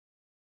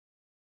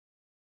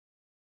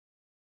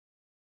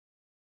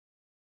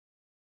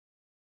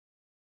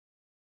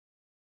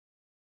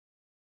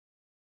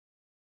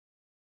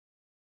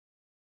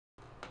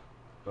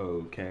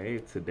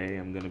Okay, today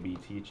I'm going to be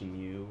teaching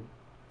you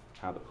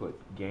how to put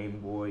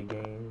Game Boy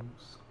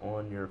games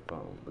on your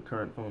phone. The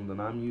current phone that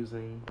I'm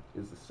using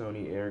is the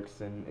Sony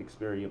Ericsson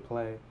Xperia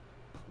Play,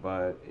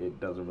 but it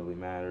doesn't really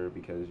matter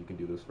because you can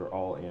do this for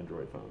all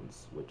Android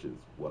phones, which is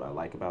what I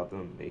like about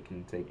them. They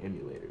can take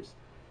emulators.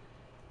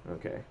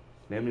 Okay,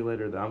 the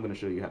emulator that I'm going to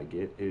show you how to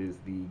get is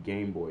the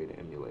gameboid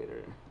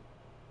emulator.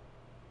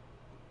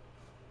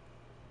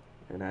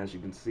 And as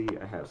you can see,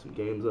 I have some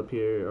games up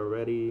here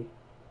already.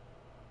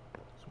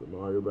 Super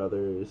Mario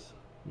Brothers,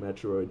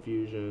 Metroid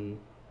Fusion,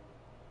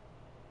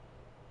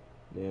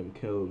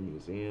 Namco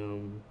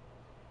Museum,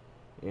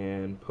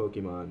 and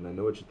Pokemon. And I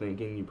know what you're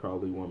thinking, you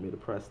probably want me to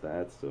press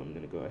that, so I'm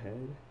going to go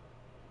ahead.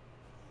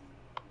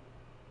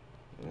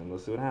 And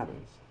let's see what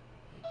happens.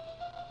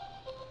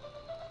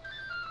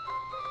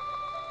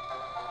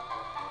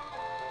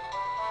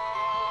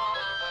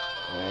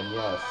 And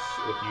yes,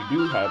 if you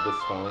do have this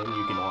phone,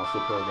 you can also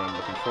program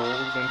the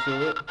controls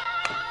into it.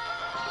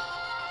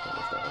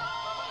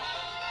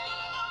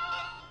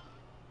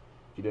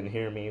 If you didn't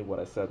hear me, what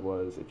I said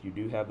was if you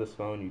do have this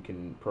phone, you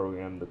can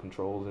program the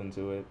controls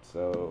into it.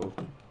 So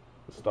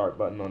the start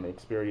button on the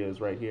Xperia is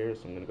right here,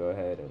 so I'm going to go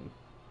ahead and...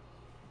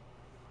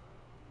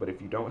 But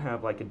if you don't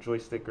have like a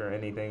joystick or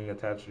anything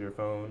attached to your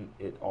phone,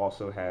 it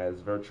also has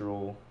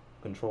virtual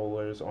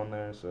controllers on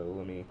there, so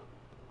let me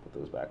put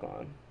those back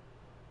on.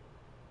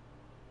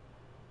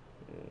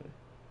 Yeah.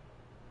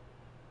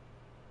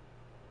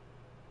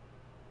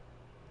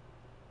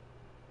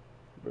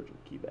 Virtual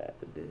keypad,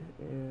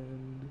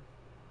 and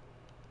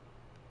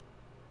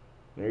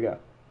there you go.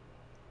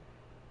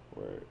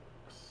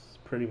 Works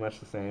pretty much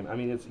the same. I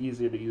mean, it's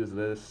easier to use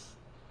this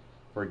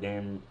for a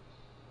game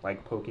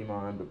like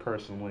Pokemon, but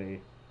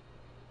personally,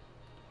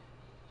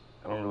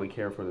 I don't really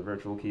care for the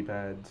virtual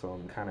keypad, so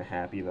I'm kind of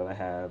happy that I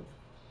have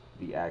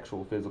the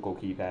actual physical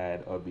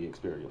keypad of the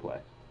Xperia Play.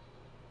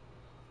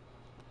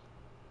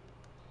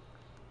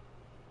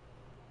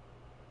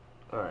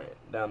 Alright,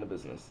 down to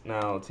business.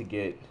 Now to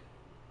get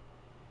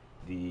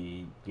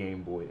the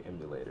Game Boy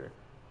emulator.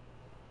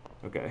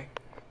 Okay.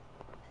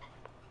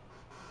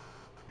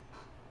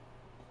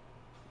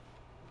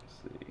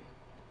 Let's see.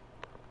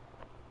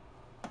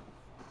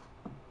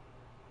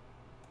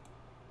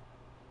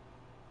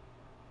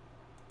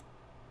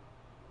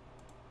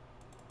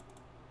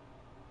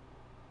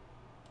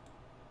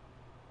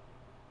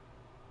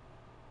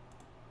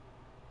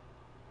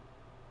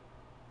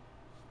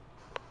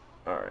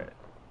 Alright.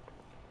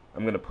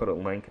 I'm going to put a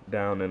link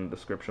down in the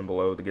description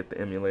below to get the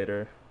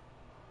emulator,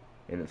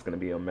 and it's going to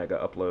be a mega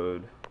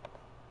upload.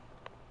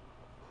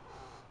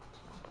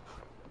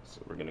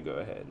 So we're going to go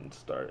ahead and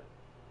start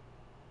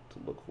to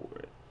look for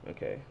it.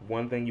 Okay,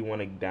 one thing you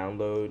want to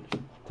download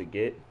to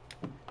get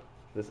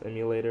this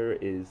emulator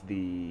is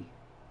the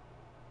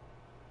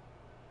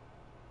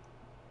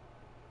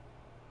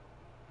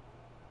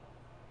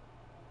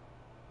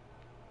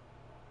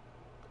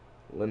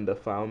Lynda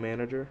File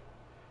Manager,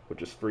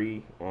 which is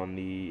free on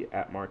the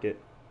app market.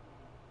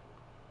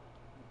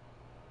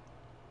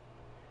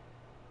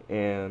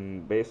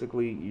 And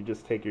basically, you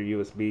just take your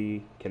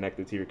USB, connect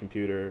it to your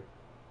computer,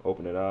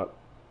 open it up.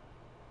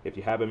 If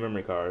you have a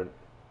memory card,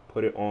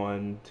 put it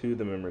on to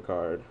the memory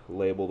card,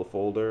 label the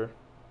folder,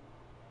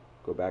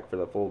 go back for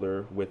the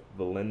folder with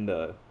the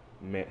Lynda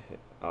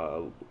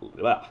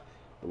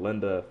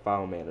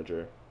File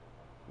Manager.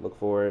 Look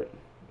for it,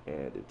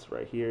 and it's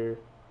right here.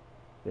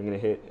 You're going to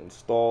hit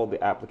install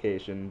the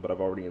application, but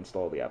I've already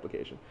installed the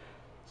application.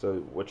 So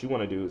what you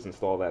want to do is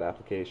install that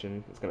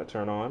application. It's going to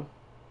turn on.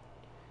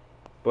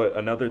 But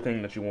another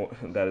thing that you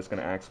want that it's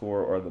going to ask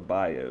for are the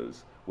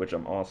BIOS, which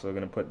I'm also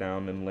going to put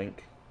down in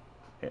link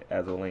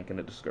as a link in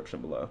the description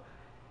below.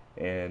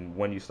 And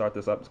when you start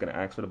this up, it's going to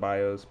ask for the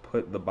BIOS.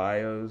 Put the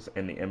BIOS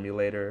and the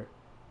emulator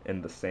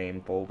in the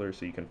same folder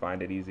so you can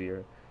find it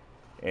easier.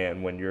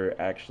 And when you're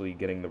actually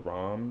getting the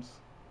ROMs,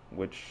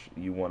 which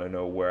you want to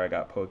know where I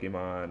got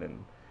Pokemon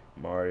and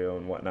Mario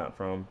and whatnot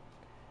from,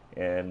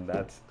 and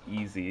that's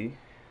easy.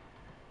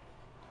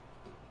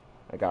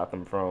 I got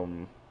them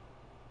from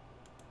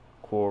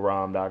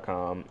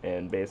coolrom.com,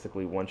 and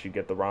basically once you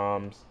get the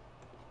ROMs,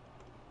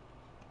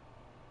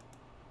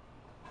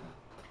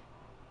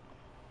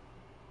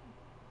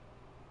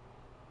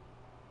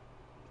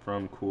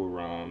 from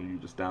CoolROM, you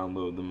just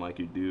download them like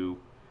you do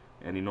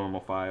any normal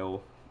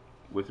file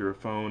with your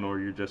phone or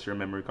your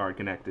memory card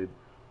connected.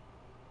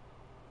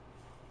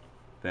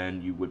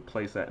 Then you would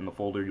place that in the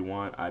folder you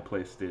want. I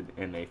placed it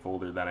in a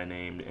folder that I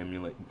named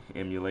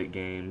Emulate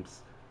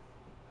Games,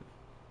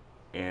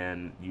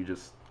 and you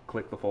just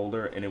click the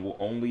folder and it will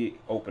only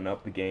open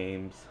up the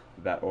games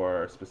that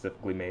are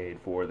specifically made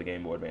for the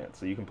Game Boy Advance.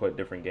 So you can put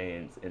different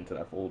games into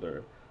that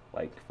folder,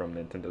 like from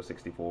Nintendo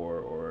 64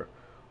 or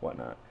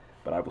whatnot.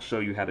 But I will show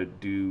you how to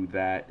do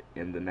that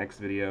in the next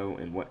video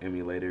and what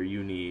emulator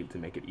you need to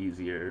make it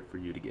easier for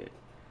you to get.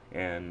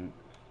 And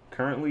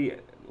currently,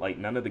 like,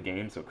 none of the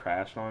games have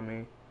crashed on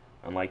me,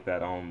 unlike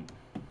that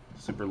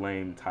super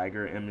lame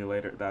Tiger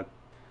emulator. That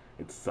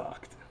it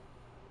sucked.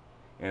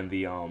 And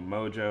the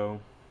Mojo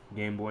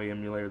Game Boy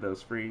emulator that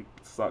was free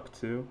sucked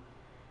too.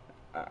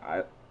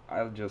 I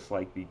I just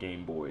like the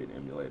gameboid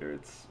emulator.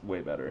 It's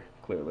way better,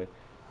 clearly.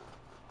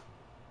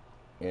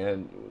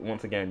 And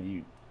once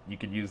again, you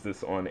could use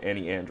this on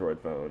any Android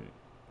phone.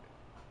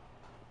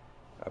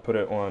 I put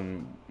it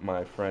on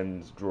my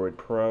friend's Droid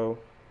Pro,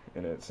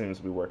 and it seems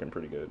to be working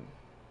pretty good.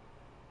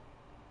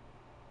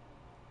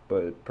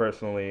 But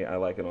personally, I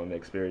like it on the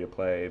Xperia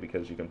Play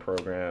because you can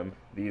program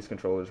these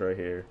controllers right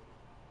here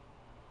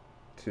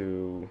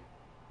to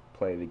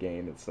play the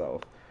game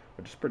itself,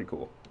 which is pretty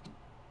cool.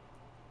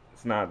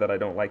 It's not that I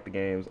don't like the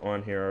games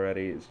on here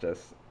already, it's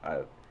just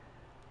I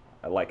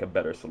like a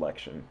better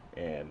selection.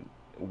 And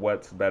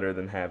what's better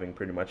than having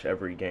pretty much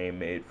every game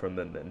made from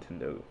the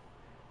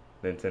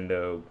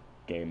Nintendo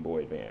Game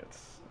Boy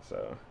Advance?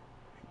 So,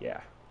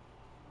 yeah.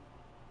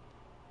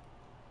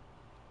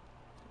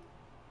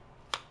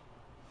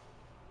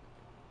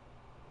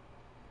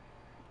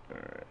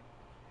 Alright.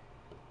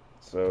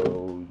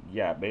 So,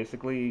 yeah,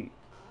 basically,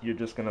 you're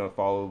just going to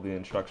follow the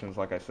instructions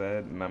like I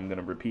said, and I'm going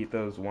to repeat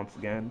those once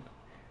again.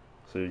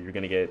 So, you're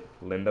going to get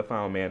Linda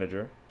File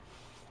Manager.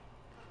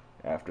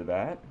 After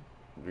that,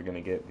 you're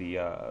going to get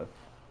the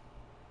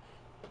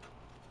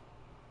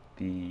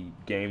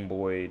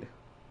gameboid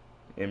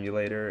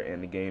emulator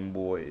and the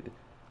gameboid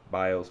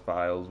BIOS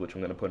files, which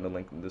I'm going to put in the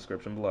link in the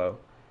description below.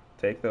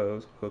 Take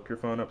those, hook your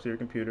phone up to your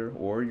computer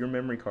or your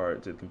memory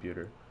card to the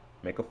computer.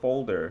 Make a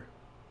folder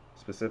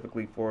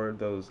specifically for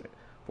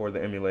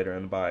the emulator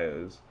and the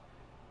BIOS.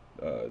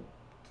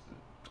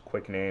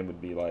 Quick name would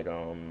be like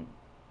the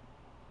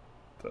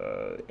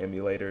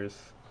emulators.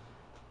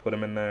 Put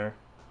them in there.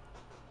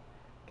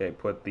 Okay,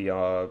 put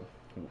the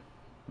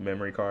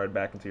memory card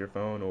back into your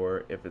phone,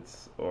 or if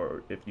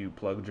you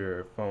plugged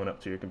your phone up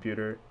to your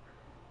computer,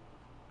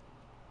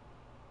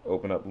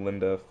 open up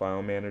Linda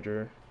File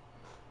Manager,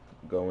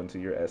 go into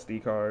your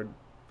SD card,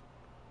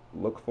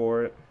 look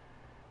for it,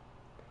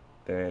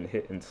 then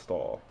hit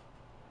install.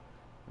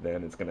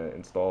 Then it's gonna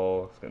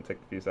install. It's gonna take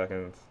a few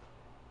seconds.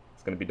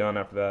 It's gonna be done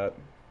after that,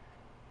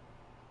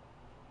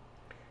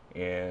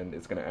 and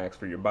it's gonna ask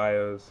for your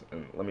BIOS.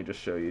 And let me just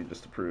show you,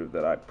 just to prove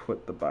that I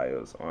put the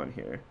BIOS on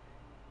here,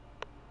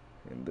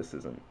 and this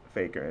isn't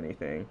fake or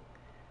anything.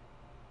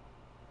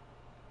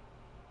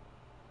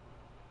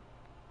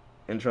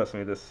 And trust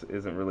me, this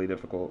isn't really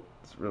difficult.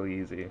 It's really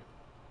easy,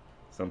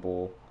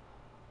 simple.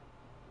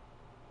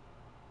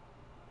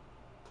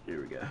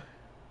 Here we go.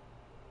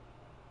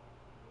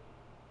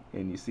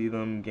 And you see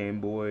them,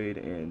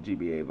 gameboid and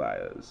GBA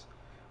BIOS,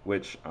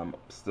 which I'm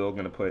still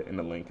going to put in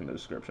the link in the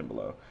description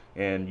below.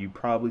 And you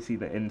probably see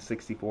the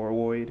N64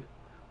 Void,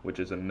 which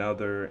is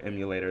another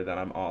emulator that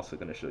I'm also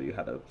going to show you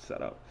how to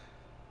set up.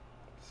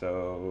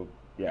 So,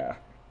 yeah,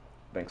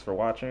 thanks for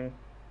watching,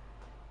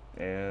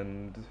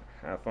 and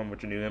have fun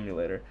with your new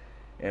emulator.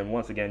 And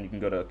once again, you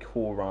can go to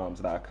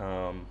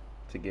coolroms.com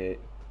to get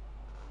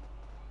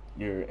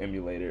your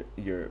emulator,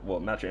 well,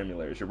 not your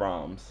emulators, your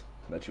ROMs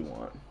that you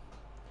want.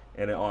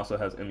 And it also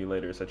has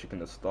emulators that you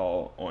can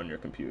install on your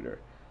computer.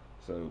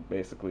 So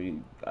basically,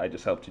 I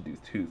just helped you do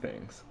two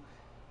things.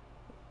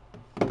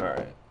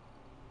 Alright.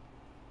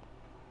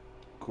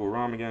 Cool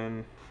ROM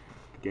again,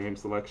 game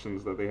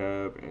selections that they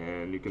have,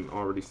 and you can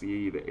already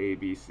see the A,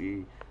 B,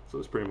 C. So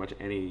it's pretty much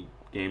any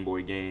Game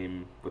Boy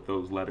game with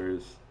those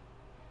letters.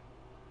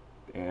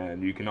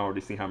 And you can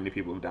already see how many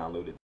people have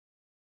downloaded